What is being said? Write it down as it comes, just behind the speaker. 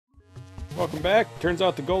Welcome back. Turns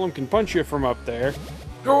out the golem can punch you from up there.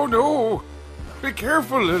 Oh no! Be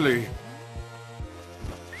careful, Lily!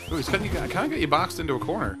 Ooh, he's cutting you, I can't get you boxed into a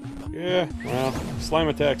corner. Yeah, well, slime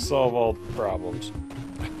attacks solve all problems.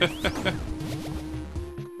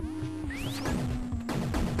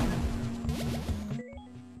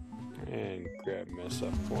 And grab mess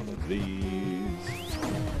up one of these.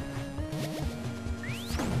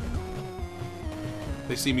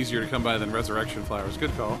 They seem easier to come by than resurrection flowers.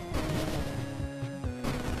 Good call.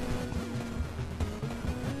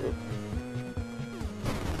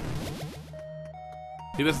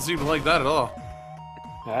 He doesn't seem to like that at all.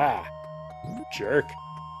 Ah, jerk.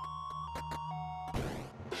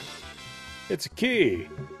 It's a key.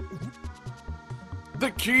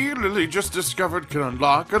 The key Lily just discovered can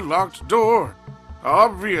unlock a locked door.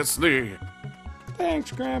 Obviously.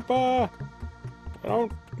 Thanks, Grandpa. I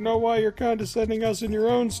don't know why you're condescending us in your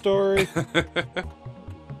own story. I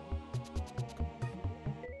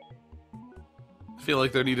feel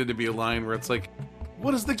like there needed to be a line where it's like,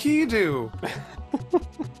 what does the key do?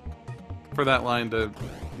 For that line to,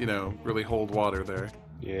 you know, really hold water there.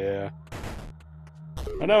 Yeah.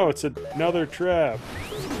 I know, it's another trap.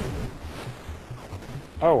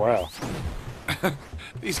 Oh, wow.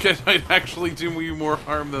 These guys might actually do you more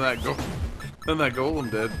harm than that golem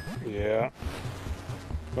did. Yeah.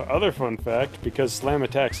 But other fun fact, because slam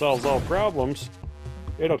attack solves all problems,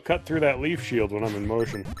 it'll cut through that leaf shield when I'm in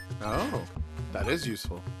motion. Oh, that is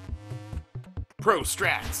useful. Pro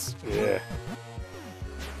strats. Yeah.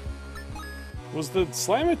 Was the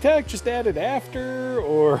slam attack just added after,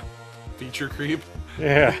 or... Feature creep?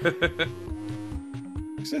 Yeah.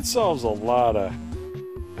 'Cause it solves a lot of...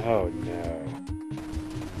 Oh, no.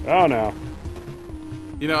 Oh, no.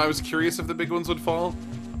 You know, I was curious if the big ones would fall.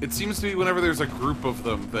 It seems to be whenever there's a group of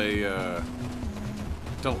them, they,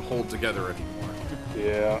 don't hold together anymore.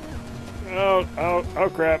 Yeah. Oh,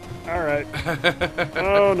 crap. Alright.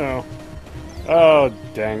 Oh, no. Oh,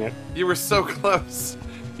 dang it. You were so close.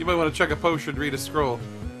 You might want to check a potion, read a scroll.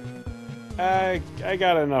 I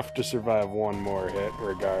got enough to survive one more hit,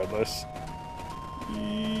 regardless.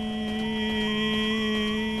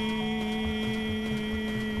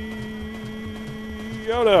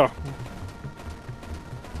 Oh no.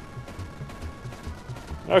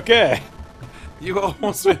 Okay. You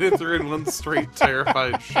almost made it through in one straight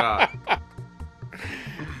terrified shot.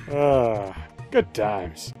 Good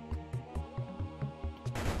times.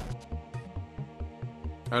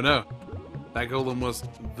 Oh no. That golem was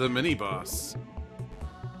the mini-boss.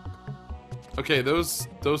 Okay, those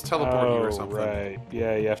teleport you or something. Right.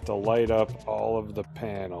 Yeah, you have to light up all of the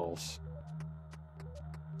panels.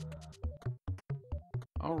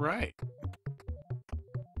 Alright.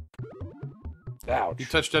 Ouch. You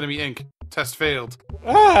touched enemy ink. Test failed.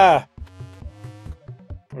 Ah!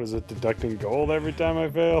 What is it, deducting gold every time I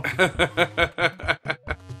fail?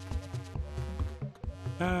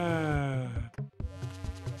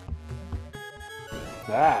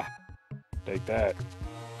 Ah! Take that.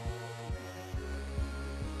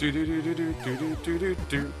 Do do do do do do do do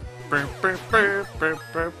do. Brr, brr, brr, brr,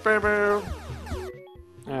 brr, brr, brr.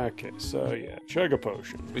 Okay, so yeah, chug a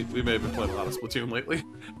potion. We may have been playing a lot of Splatoon lately.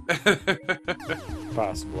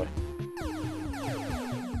 Possibly.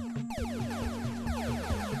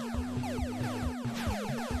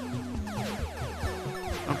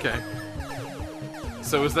 Okay.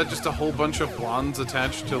 So is that just a whole bunch of wands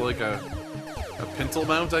attached to like a pintle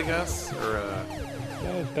mount, I guess? Or a...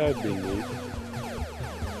 That'd be neat.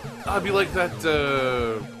 I'd be like that,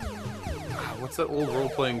 what's that old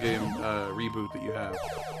role-playing game reboot that you have?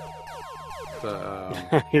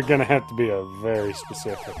 The, You're gonna have to be very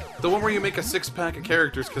specific. the one where you make a six-pack of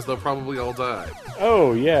characters because they'll probably all die.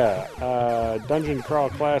 Oh, yeah. Dungeon Crawl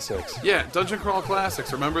Classics. Yeah, Dungeon Crawl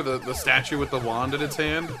Classics. Remember the statue with the wand in its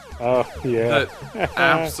hand? Oh, yeah. That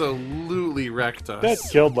absolutely wrecked us. That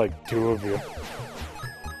killed like 2 of you.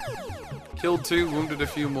 Killed 2, wounded a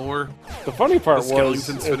few more. The funny part The was...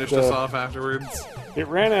 skeletons finished us off afterwards. It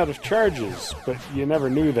ran out of charges, but you never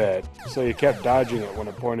knew that, so you kept dodging it when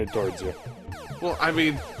it pointed towards you. Well, I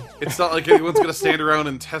mean, it's not like anyone's gonna stand around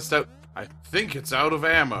and test out, I think it's out of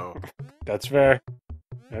ammo. That's fair.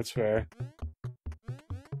 That's fair.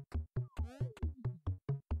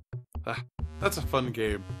 That's a fun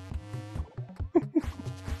game.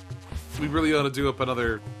 We really ought to do up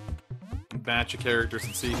another batch of characters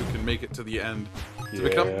and see who can make it to the end to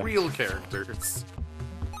become real characters.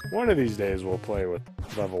 One of these days we'll play with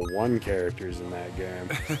level 1 characters in that game.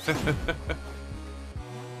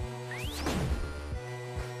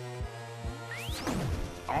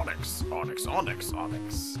 Onyx, Onyx, Onyx,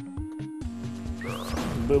 Onyx.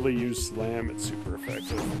 Lily used slam, it's super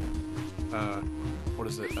effective. what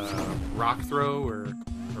is it? Rock throw or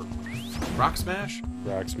rock smash?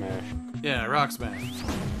 Rock smash. Yeah, rock smash.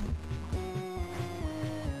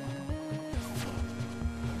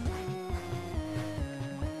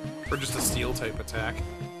 Or just a steel type attack.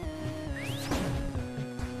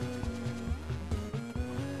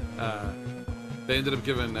 They ended up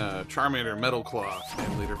giving Charmander Metal Claw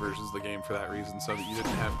in later versions of the game for that reason, so that you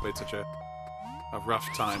didn't have quite such a rough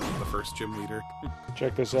time with the first gym leader.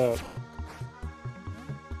 Check this out.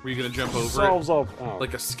 Were you gonna jump over Solves it? all. Oh.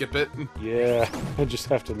 Like a skip it? Yeah, I just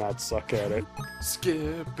have to not suck at it.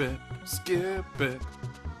 Skip it, skip it.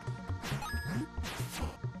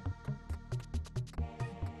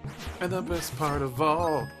 And the best part of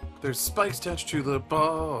all, there's spikes attached to the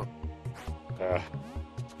ball.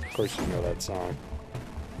 Of course you know that song.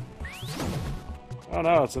 Oh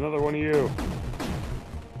no, it's another one of you.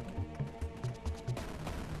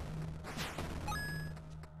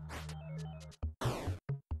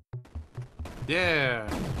 Yeah.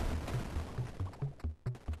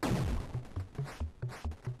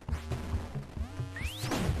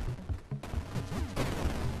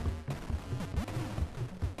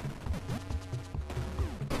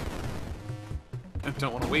 I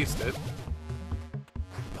don't want to waste it.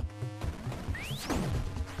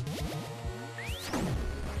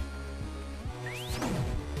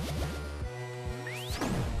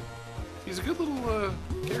 He's a good little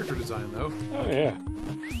character design, though. Oh yeah.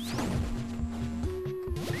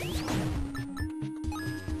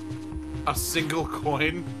 A single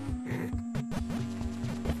coin?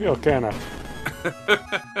 I feel kinda.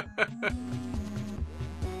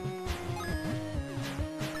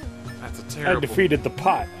 That's a I terrible... defeated the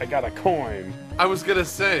pot. I got a coin. I was gonna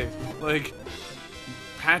say, like,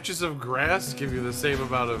 patches of grass give you the same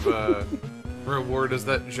amount of reward as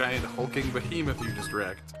that giant hulking behemoth you just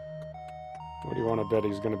wrecked. What do you want to bet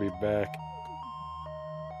he's gonna be back?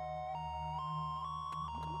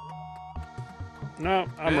 No,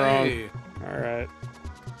 I'm Hey. wrong. Alright.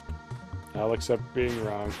 I'll accept being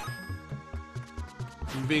wrong.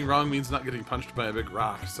 Being wrong means not getting punched by a big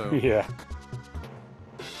rock, so... Yeah.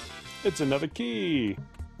 It's another key.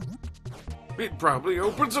 It probably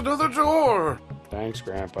opens another door! Thanks,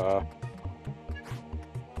 Grandpa.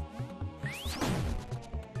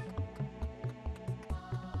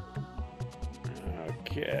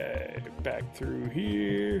 Okay, back through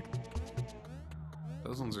here.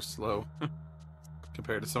 Those ones are slow.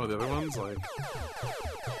 Compared to some of the other ones, like...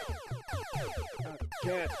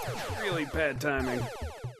 Okay, really bad timing.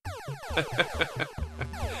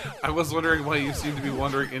 I was wondering why you seem to be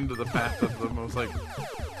wandering into the path of them. I was like,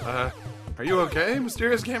 are you okay,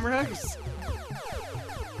 Mysterious Camerex?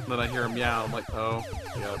 And then I hear a meow, I'm like, oh,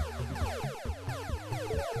 yep.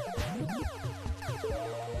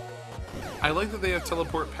 I like that they have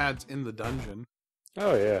teleport pads in the dungeon.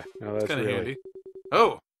 Oh yeah, no, that's It's kind of really... handy.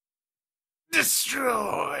 Oh!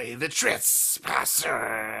 Destroy the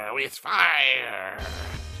trespasser with fire!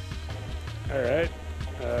 Alright.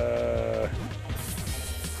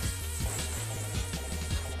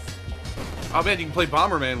 Oh man, you can play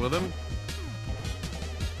Bomberman with him.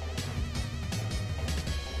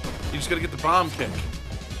 You just gotta get the bomb kick.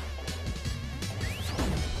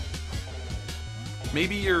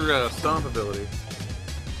 Maybe your stomp ability.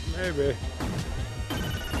 Maybe.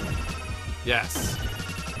 Yes.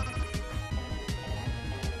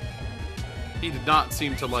 He did not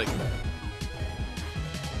seem to like that.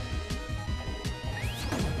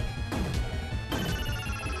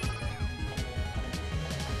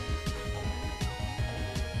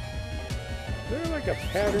 Is there like a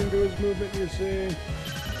pattern to his movement you're seeing?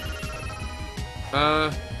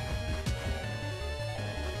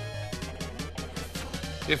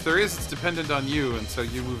 If there is, it's dependent on you, and so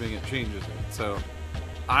you moving it changes it. So,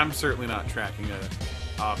 I'm certainly not tracking a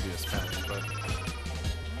obvious pattern, but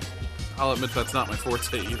I'll admit that's not my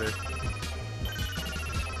forte either.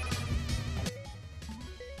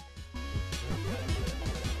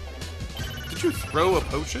 Did you throw a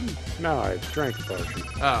potion? No, I drank the potion.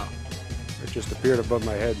 Oh. It just appeared above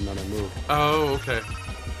my head and then I moved. Oh, okay.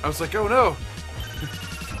 I was like, oh no!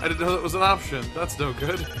 I didn't know that was an option. That's no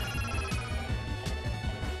good.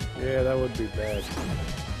 Yeah, that would be bad.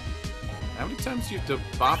 How many times do you have to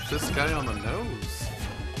bop this guy on the nose?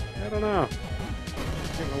 I don't know.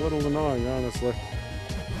 It's getting a little annoying, honestly.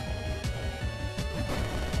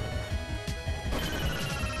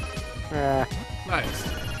 Ah. Nice.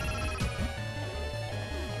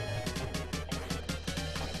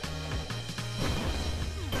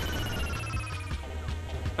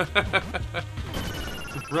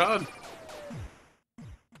 Run!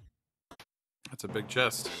 That's a big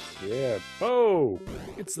chest. Yeah. Oh!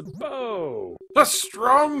 It's the bow! The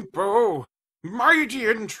strong bow! Mighty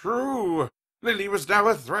and true! Lily was now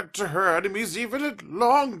a threat to her enemies even at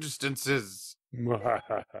long distances.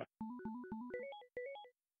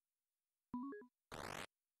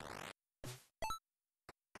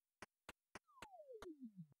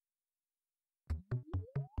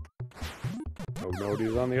 Oh,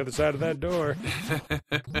 nobody's on the other side of that door.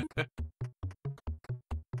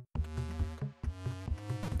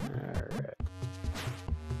 Alright.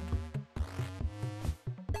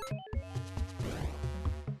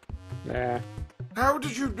 Nah, How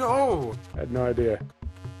did you know? I had no idea.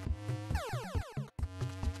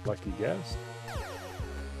 Lucky guess.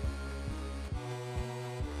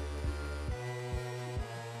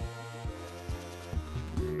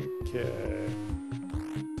 Okay.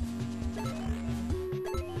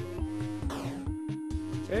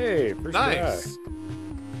 Hey, first Nice.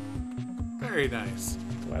 try. Very nice.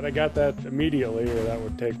 Glad I got that immediately, or that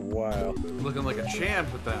would take a while. Looking like a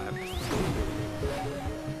champ with that.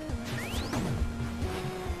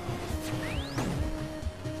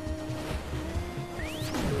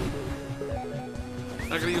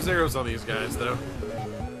 Not gonna use arrows on these guys, though.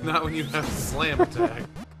 Not when you have slam attack.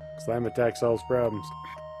 Slam attack solves problems.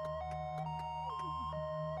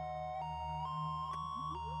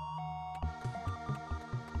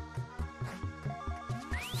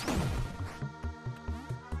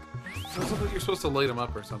 Sounds like you're supposed to light them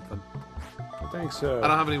up or something. I think so. I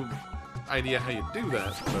don't have any idea how you do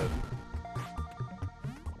that, but...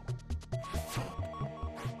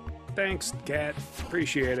 Thanks, cat.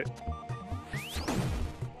 Appreciate it.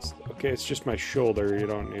 Okay, it's just my shoulder. You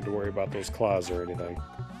don't need to worry about those claws or anything.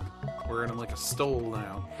 We're in them like a stole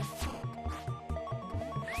now.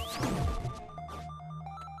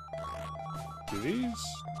 Do these?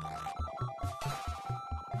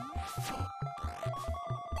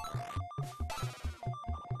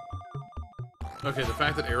 Okay, the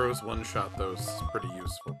fact that arrows one-shot those is pretty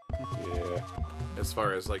useful. Yeah. As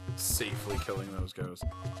far as, like, safely killing those goes.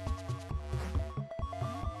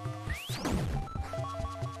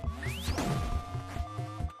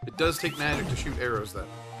 It does take magic to shoot arrows, though.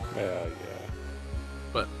 Yeah.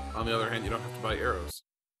 But, on the other hand, you don't have to buy arrows.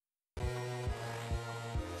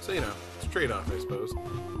 So, you know, it's a trade-off, I suppose.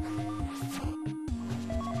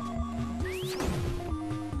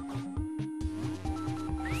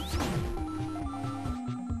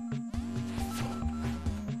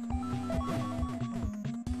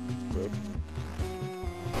 Good.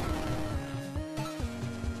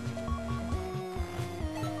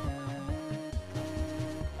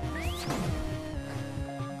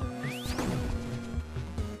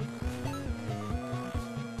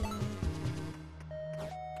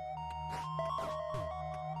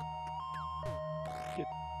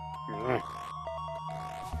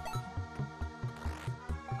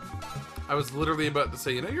 I was literally about to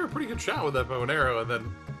say, you know, you're a pretty good shot with that bow and arrow, and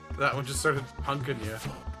then that one just started punking you.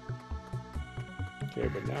 Okay,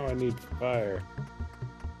 but now I need fire.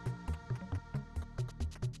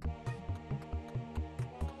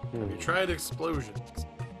 Have you tried explosions?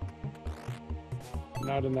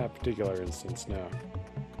 Not in that particular instance, no.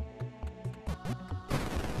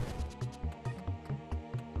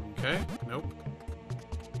 Okay, nope.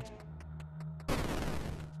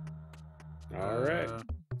 Alright.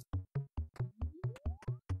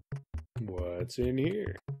 What's in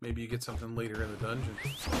here? Maybe you get something later in the dungeon.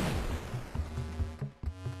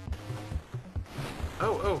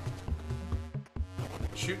 Oh!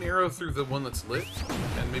 Shoot an arrow through the one that's lit,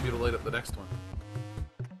 and maybe it'll light up the next one.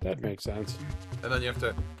 That makes sense. And then you have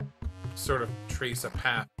to sort of trace a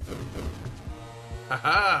path.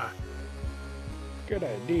 Haha! Good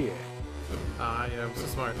idea. I am so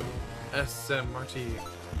smart. SMRT.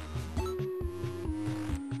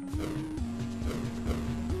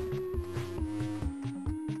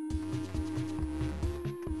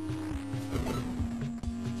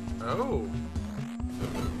 Oh!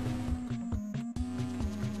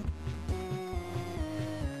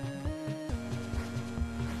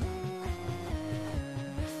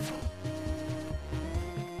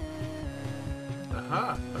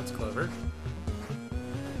 Aha! That's clever.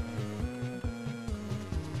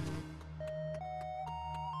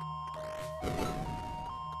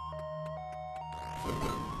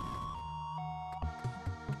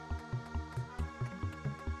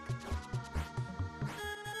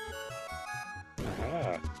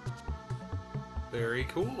 Aha. Very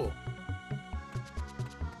cool.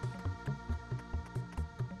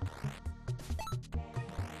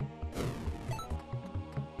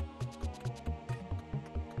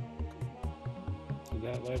 Did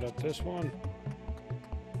that light up this one?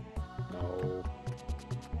 No.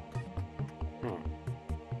 Huh.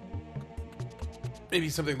 Maybe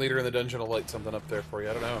something later in the dungeon will light something up there for you.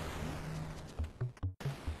 I don't know.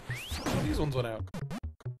 Oh, these ones went out.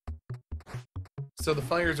 So the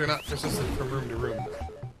fires are not persistent from room to room.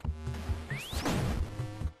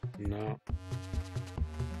 No.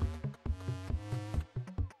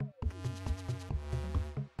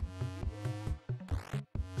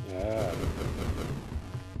 Ah.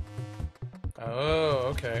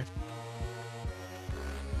 Oh, okay.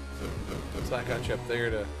 So I got you up there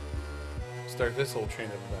to start this whole chain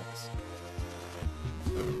of events.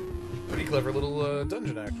 Pretty clever little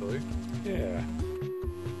dungeon, actually. Yeah.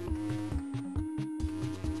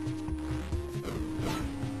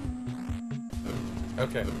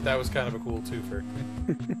 Okay, that was kind of a cool twofer.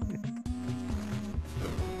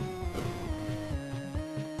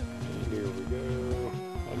 Here we go.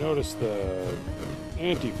 I noticed the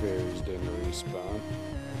anti-fairies didn't respawn.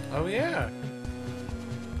 Oh yeah!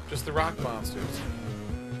 Just the rock monsters.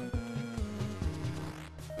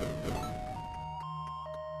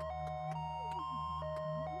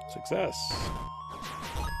 Success.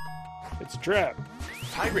 It's a trap.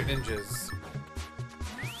 Pirate ninjas.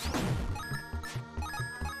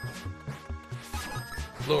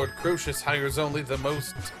 Lord Croesus hires only the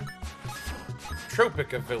most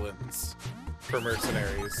tropic of villains for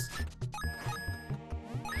mercenaries.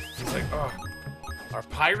 He's like, oh, are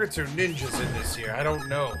pirates or ninjas in this here? I don't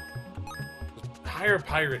know. Just hire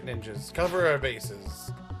pirate ninjas. Cover our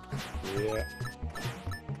bases. Yeah.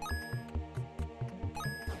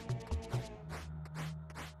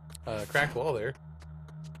 Cracked wall there.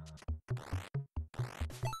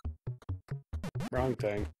 Wrong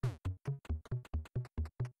thing.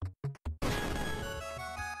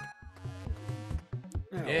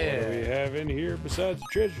 Now, Yeah. what do we have in here besides the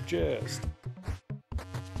treasure chest?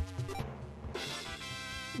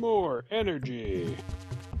 More energy.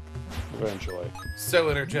 Eventually. So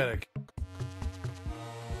energetic.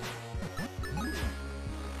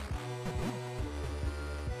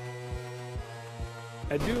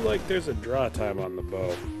 I do like there's a draw time on the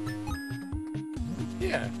bow.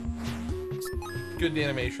 Yeah. Good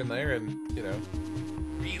animation there, and, you know,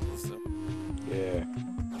 realism. Yeah.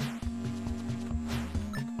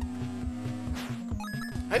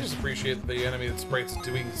 I just appreciate the animated sprites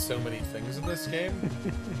doing so many things in this game.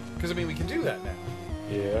 Because, I mean, we can do that now.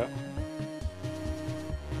 Yeah.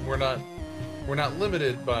 We're not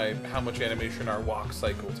limited by how much animation our walk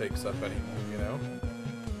cycle takes up anymore, you know?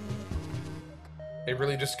 It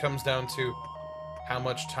really just comes down to how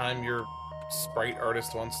much time your sprite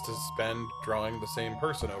artist wants to spend drawing the same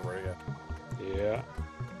person over again. Yeah.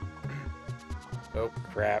 Oh,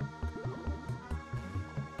 Crap.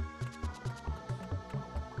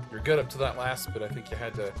 you're good up to that last bit. I think you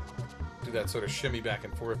had to do that sort of shimmy back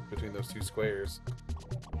and forth between those two squares.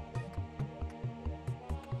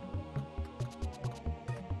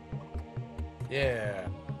 Yeah.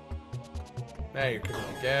 Now you're cooking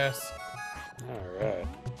the gas. Alright.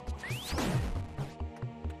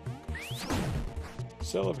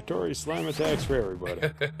 Celebratory slime attacks for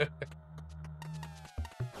everybody.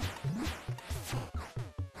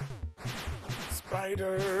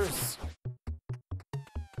 Spiders!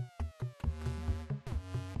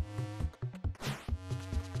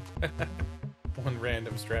 One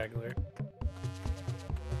random straggler.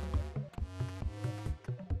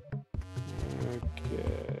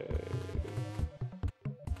 Okay.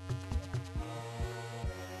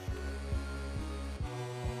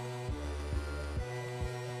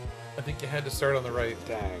 I think you had to start on the right.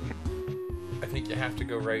 Dang. I think you have to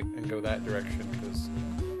go right and go that direction because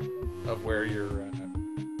of where your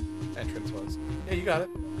entrance was. Yeah, you got it.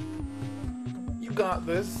 You got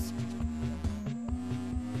this.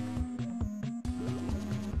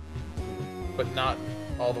 But not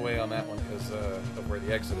all the way on that one because of where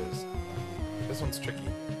the exit is. This one's tricky.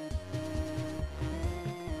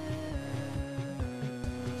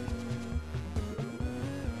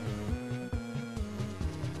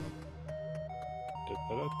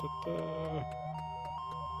 Da-da-da-da-da.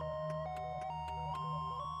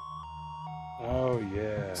 Oh,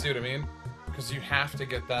 yeah. See what I mean? Because you have to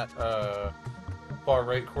get that far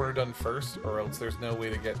right corner done first, or else there's no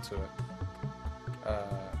way to get to it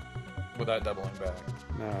without doubling back.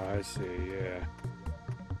 No, I see, yeah.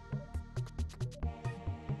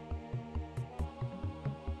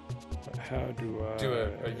 But how do I... Do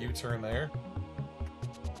a U-turn there.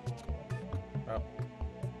 Oh.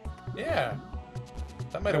 Yeah!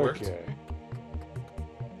 That might have worked. Okay.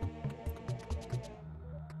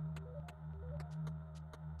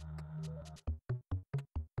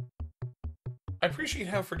 I appreciate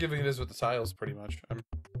how forgiving it is with the tiles, pretty much.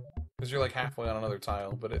 Because you're like halfway on another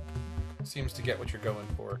tile, but it seems to get what you're going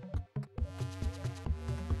for.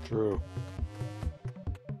 True.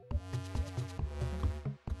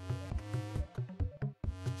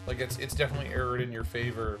 Like, it's definitely erred in your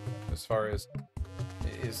favor as far as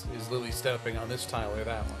is Lily stepping on this tile or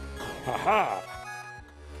that one. Haha!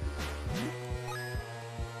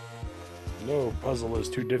 No puzzle is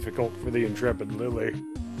too difficult for the intrepid Lily.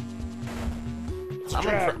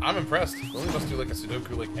 I'm impressed. Lily must do like a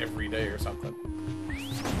Sudoku like every day or something.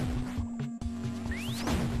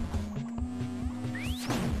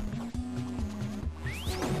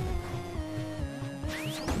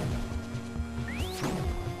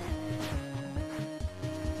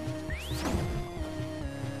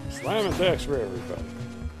 Slam attacks for everybody.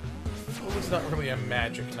 Well, it's not really a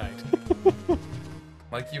magic night.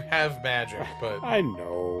 Like, you have magic, but... I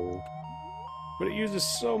know. But it uses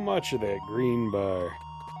so much of that green bar.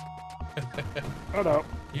 Oh no.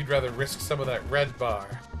 You'd rather risk some of that red bar.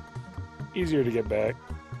 Easier to get back.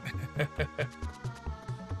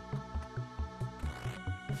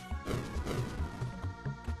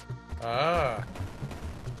 Ah.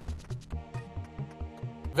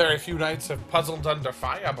 Very few knights have puzzled under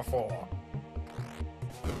fire before.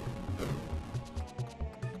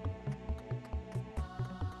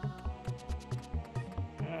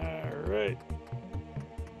 Alright.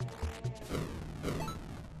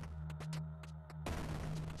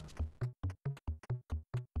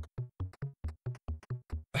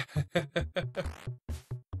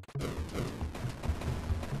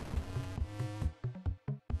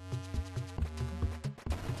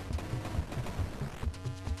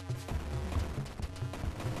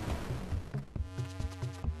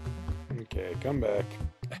 Okay, come back.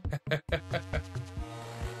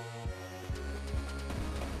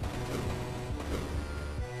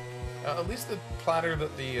 At least the platter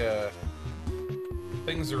that the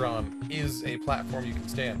things are on is a platform you can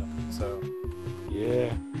stand on, so...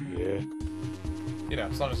 Yeah. You know,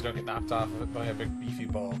 as long as you don't get knocked off of it by a big beefy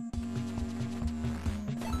ball.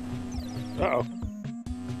 Uh-oh.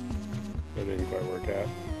 That didn't quite work out.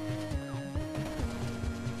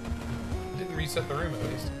 Didn't reset the room, at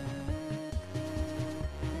least.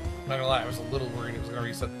 Not gonna lie, I was a little worried it was gonna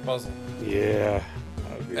reset the puzzle. Yeah.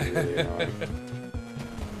 That would be really annoying.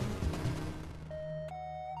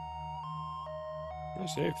 Am I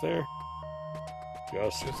safe there?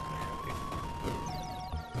 Just barely.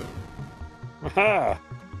 Aha!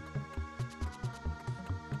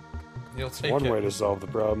 You'll take One it. way to solve the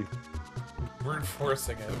problem. Brute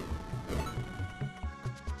forcing it.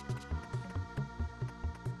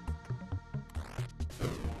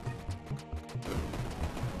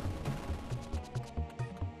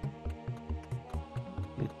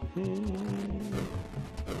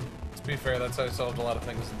 To be fair, that's how I solved a lot of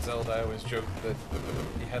things in Zelda. I always joked that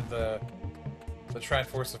you had the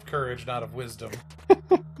Triforce of Courage, not of Wisdom.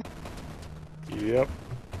 Yep.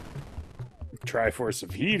 Triforce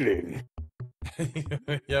of Healing.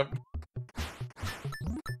 Yep.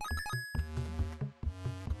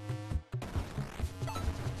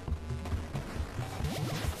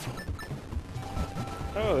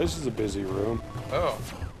 Oh, this is a busy room. Oh.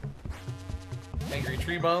 Angry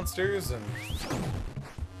tree monsters and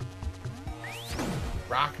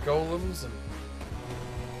rock golems and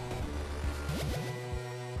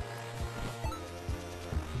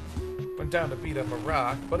went down to beat up a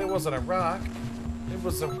rock, but it wasn't a rock. It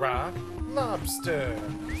was a rock lobster.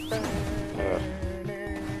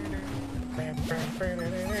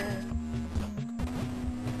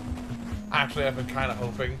 Actually, I've been kind of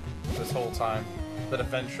hoping this whole time that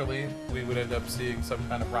eventually we would end up seeing some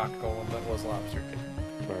kind of rock golem that was Lobster King.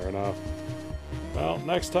 Fair enough. Well,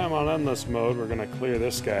 next time on Endless Mode, we're gonna clear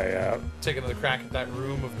this guy out. Take another crack at that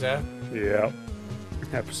room of death. Yep.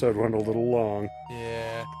 Episode went a little long.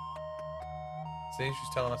 Yeah. See,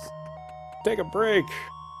 she's telling us. Take a break.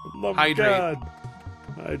 Love Hydrate. God.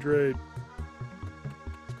 Hydrate.